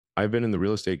I've been in the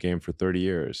real estate game for 30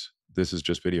 years. This is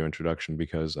just video introduction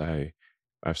because I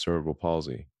have cerebral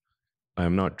palsy. I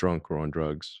am not drunk or on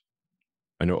drugs.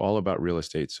 I know all about real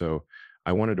estate, so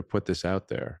I wanted to put this out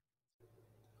there.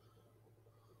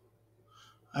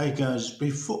 Hi guys,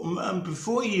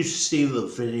 before you see the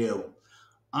video,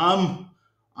 I'm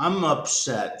I'm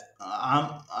upset.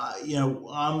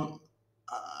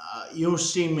 You'll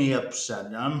see me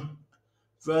upset. I'm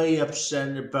very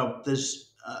upset about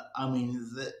this.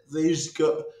 These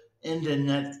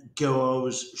internet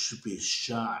girls should be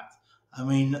shot. I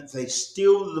mean, they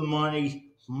steal the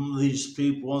money from these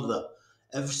people. The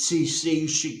FCC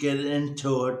should get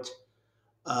into it.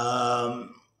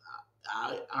 Um,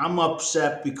 I'm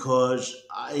upset because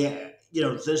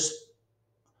this.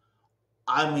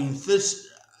 I mean, this.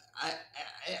 I,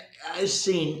 I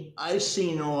seen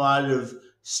a lot of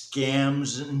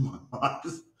scams in my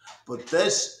life, but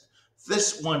this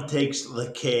one takes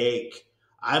the cake.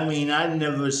 I mean, I've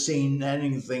never seen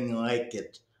anything like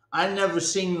it. I never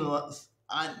seen.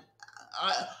 I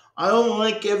I don't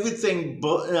like everything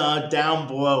down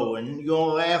below, and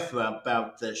you'll laugh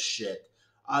about this shit.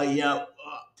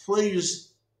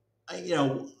 Please, uh,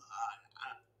 you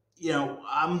know,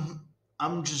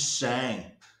 I'm just saying.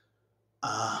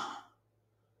 Uh,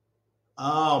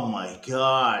 oh my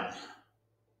God.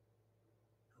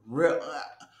 Real,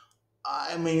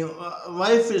 I mean,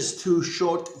 life is too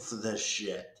short for this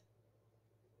shit.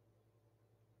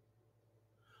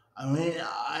 I mean,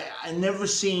 I never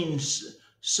seen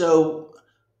so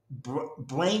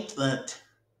blatant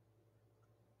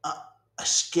uh,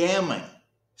 scamming,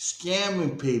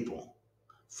 scamming people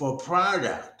for a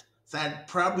product that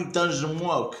probably doesn't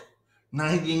work.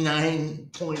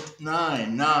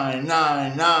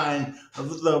 99.9999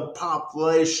 of the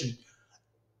population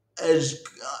is,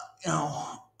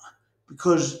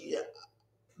 because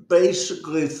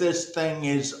basically this thing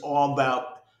is all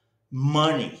about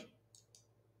money,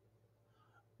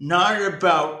 not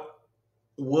about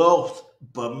wealth,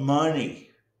 but money.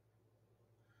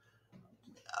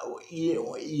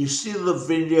 You see the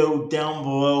video down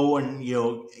below and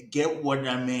you'll get what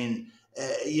I mean.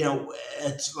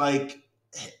 It's like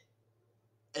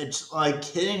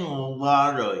hitting a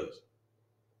lottery.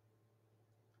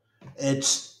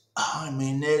 It's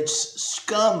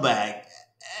scumbag.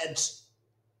 It's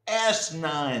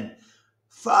asinine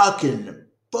fucking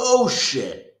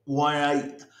bullshit.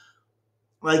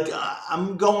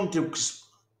 I'm going to,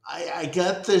 I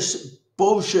got this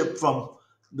bullshit from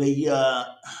the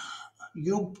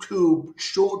YouTube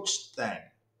Shorts thing.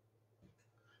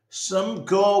 Some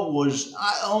girl was,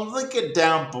 I'll link it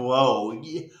down below.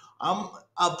 I'm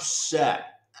upset,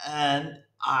 and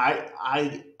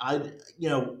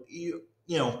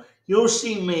you'll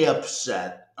see me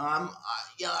upset. I'm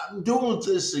doing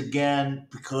this again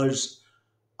because,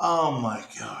 oh my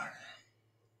God,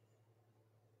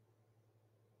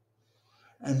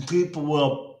 and people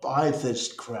will buy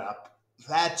this crap.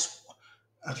 That's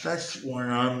when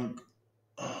I'm,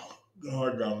 oh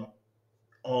God,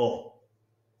 oh.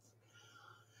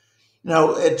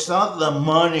 No, it's not the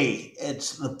money.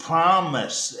 It's the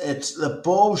promise. It's the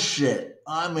bullshit.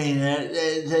 I mean,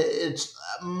 it's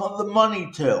the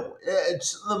money too.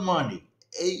 It's the money.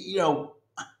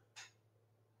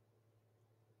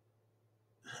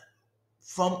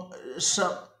 From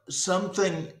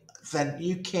something that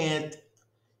you can't.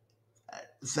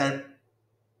 That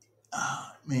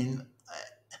I mean,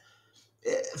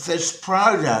 this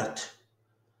product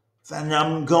that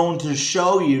I'm going to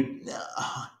show you.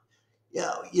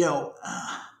 Yeah,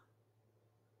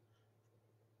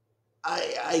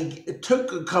 I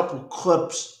took a couple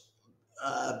clips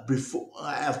before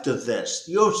after this.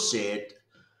 You'll see it.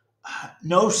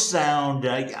 No sound.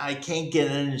 I can't get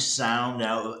any sound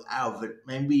out of it.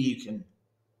 Maybe you can.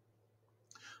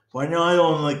 Why not? I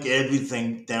don't like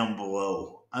everything down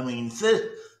below. I mean,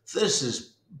 this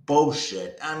is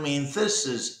bullshit. I mean, this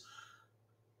is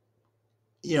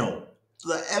you know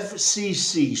the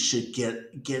FCC should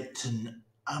get to.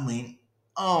 I mean,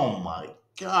 oh my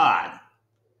God.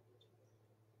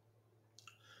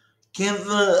 Can't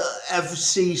the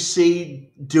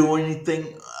FCC do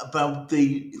anything about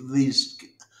these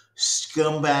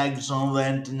scumbags on the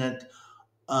internet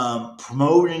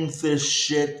promoting this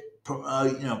shit,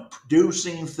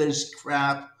 producing this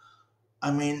crap?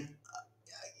 I mean,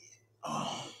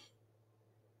 oh,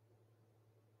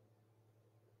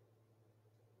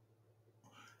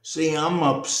 see, I'm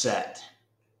upset,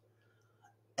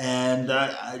 and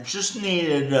I just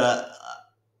needed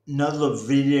another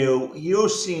video. You'll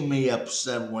see me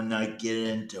upset when I get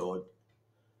into it,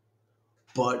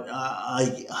 but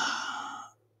I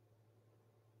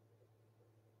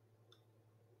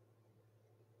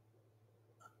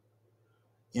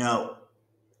You know,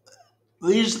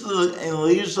 these are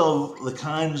the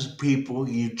kinds of people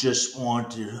you just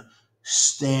want to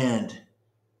stand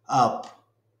up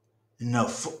in the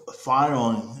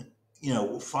firing,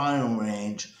 firing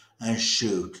range and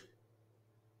shoot,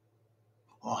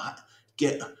 or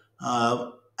get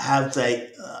have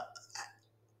they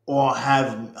or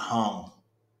have hung.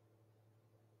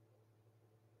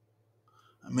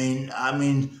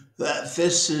 That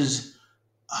this is.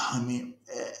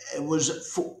 It was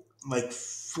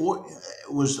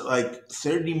It was like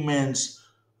 30 minutes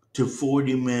to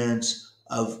 40 minutes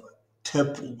of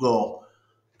typical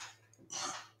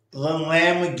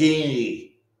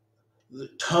Lamborghini, the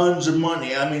tons of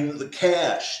money. I mean, the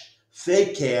cash,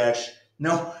 fake cash.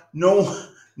 No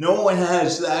one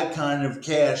has that kind of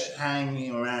cash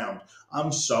hanging around.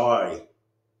 I'm sorry.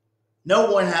 No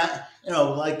one has.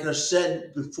 Like I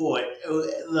said before,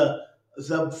 the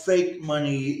fake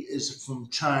money is from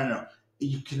China.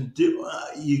 You can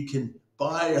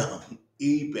buy it on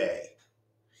eBay.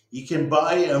 You can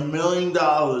buy $1 million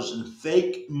in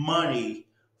fake money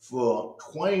for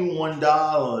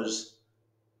 $21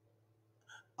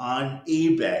 on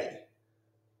eBay.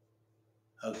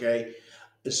 Okay,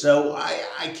 so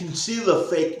I can see the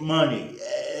fake money.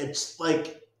 It's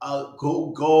like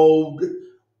gold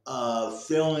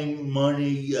filling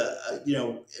money.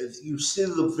 If you see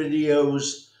the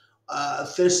videos,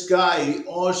 this guy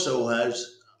also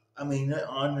has. I mean,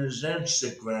 on his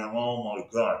Instagram, oh my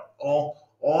God,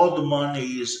 all the money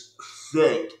is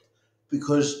fake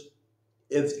because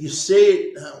if you see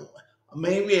it,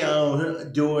 maybe I'll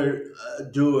do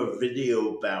a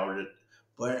video about it.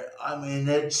 But I mean,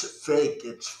 it's fake.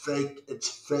 It's fake. It's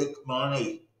fake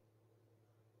money.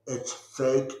 It's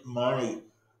fake money.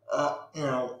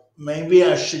 Maybe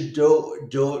I should do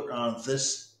it on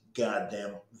this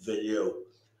goddamn video.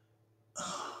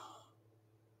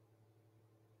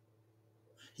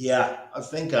 Yeah, I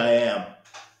think I am.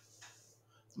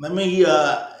 Let me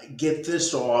get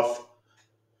this off.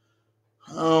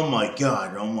 Oh my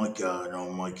god! Oh my god!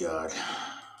 Oh my god!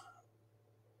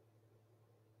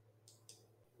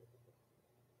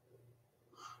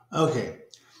 Okay,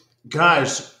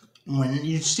 guys, when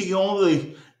you see all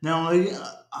the now,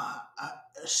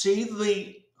 see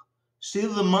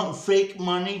fake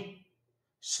money.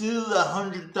 See the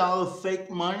 $100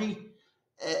 fake money.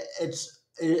 It's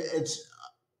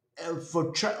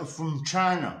from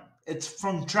China. It's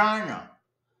from China.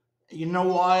 You know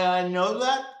why I know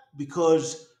that?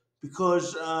 Because the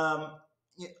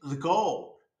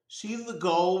gold. See the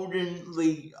gold in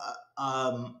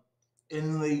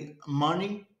the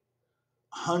money.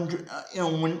 Hundred.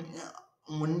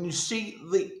 When you see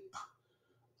the.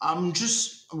 I'm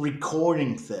just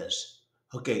recording this.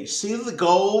 Okay. See the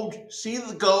gold. See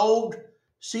the gold.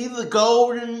 See the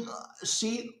gold and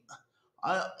see.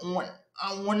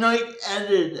 When I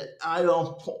edit it,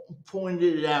 I'll point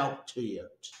it out to you.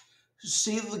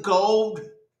 See the gold?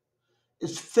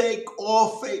 It's fake,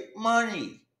 all fake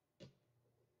money.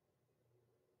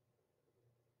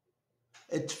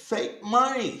 It's fake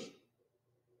money.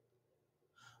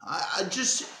 I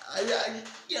just, I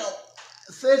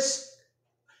this,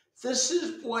 this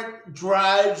is what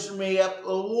drives me up the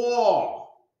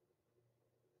wall.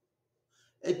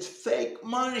 It's fake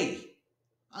money.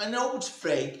 I know it's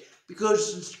fake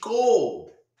because it's gold.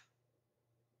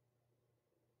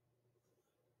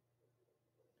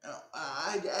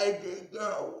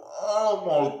 Oh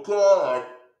my God.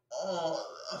 Oh,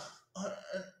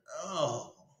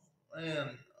 oh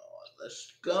man, the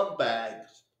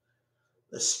scumbags,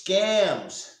 the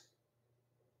scams.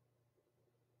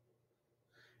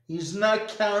 He's not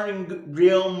counting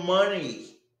real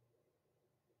money.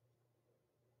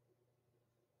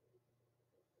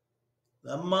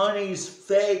 The money's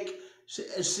fake.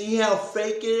 See how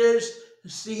fake it is?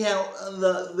 See how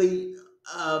the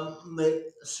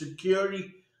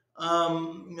security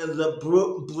the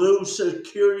blue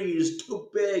security is too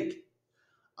big.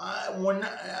 When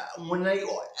I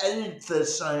edit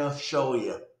this, I'll show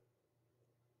you.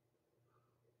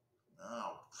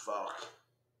 Oh fuck.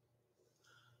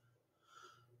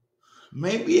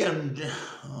 Maybe I'm.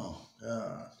 Oh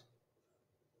god.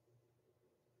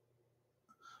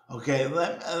 Okay.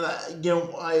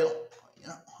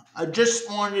 I just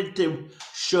wanted to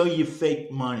show you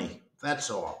fake money. That's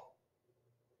all.